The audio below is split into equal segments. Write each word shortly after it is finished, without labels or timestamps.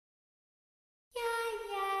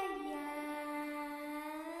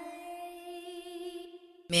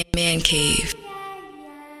Man cave.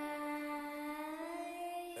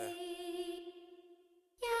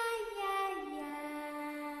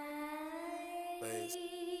 Blaze.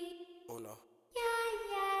 Oh no.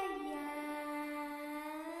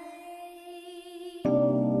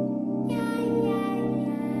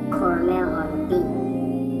 Cornell on the beat.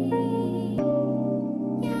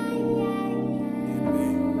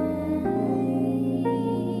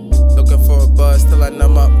 Looking for a buzz till I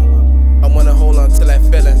numb up. I wanna hold on to that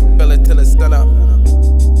feeling, feel it till it's done up.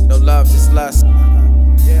 No love, just lust.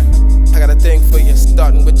 I got a thing for you,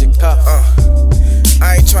 starting with your cuff.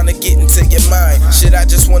 I ain't tryna get into your mind. Shit, I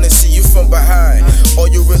just wanna see you from behind. Or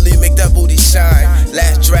you really make that booty shine.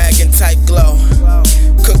 Last dragon type glow.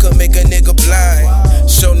 Cooker make a nigga blind.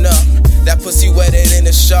 Show enough, that pussy wetter than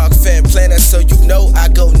a shark fin planner, so you know I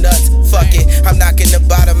go nuts. Fuck it, I'm knocking the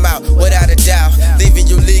bottom out without a doubt. Leaving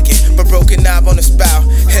you leaking, but broken knob on the spout.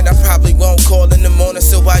 And I probably won't call in the morning,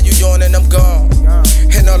 so while you yawning, I'm gone.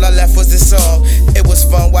 And all I left was this song. It was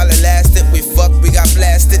fun while it lasted. We fucked, we got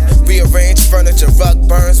blasted. Rearranged furniture, rug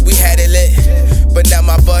burns, we had it lit. But now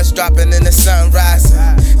my bus dropping and the sun rising.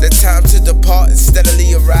 The time to depart is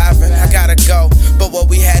steadily arriving. I gotta go, but what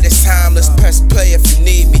we had is timeless. Press play if you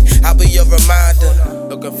need me, I'll be your reminder.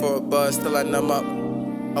 Looking for a buzz till I numb up.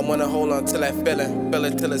 I wanna hold on to that feeling, feel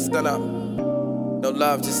it till it's done up. No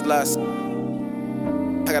love, just lust.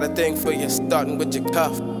 I got a thing for you, starting with your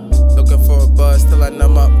cuff. Looking for a buzz till I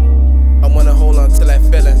numb up. I wanna hold on to that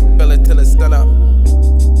feeling, feel it till it's done up.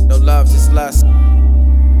 No love, just lust.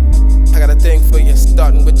 I got a thing for you,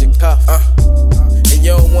 starting with your cuff. And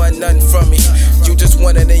you don't want nothing from me. You just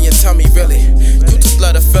want it in your tummy, really. You just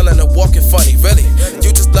love the feeling of walking funny, really.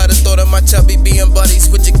 You just love the thought of my chubby being buddies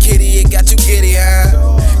with your kitty. It got you giddy,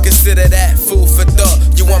 huh? Consider that food for thought.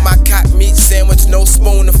 You want my cock meat sandwich, no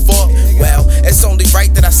spoon or fork? Well, it's only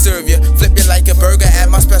right that I serve you. Flip you like a burger, add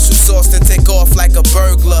my special sauce to take off like a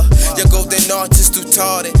burglar. Your golden arch is too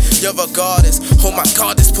retarded. You're a goddess. Oh my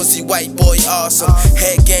god, this pussy white boy awesome.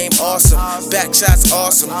 Head game awesome. Back shots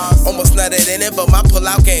awesome. Almost nutted in it, but my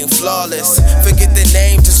pull-out game flawless. Forget the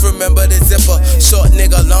name, just remember the zipper. Short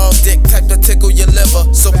nigga, long dick, type to tickle your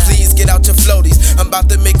liver. So please get out your floaties. I'm about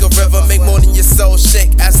to make a river, make more than your soul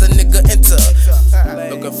shake as a nigga enter.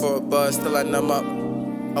 Looking for a buzz till I numb up.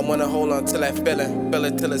 I wanna hold on to that feeling, feel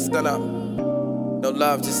it till it's done up. No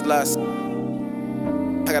love, just lust.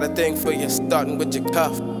 I got a thing for you, starting with your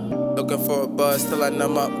cuff. Looking for a buzz till I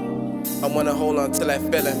numb up. I wanna hold on to that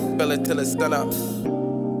feeling, feel it till it's done up.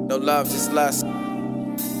 No love, just lust.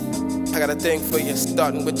 I got a thing for you,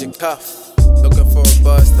 starting with your cuff. Looking for a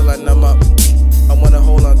buzz till I numb up. I wanna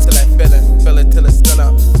hold on to that feeling, feel it till it's done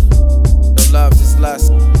up. No love, just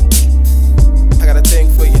lust. I got a thing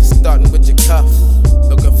for you,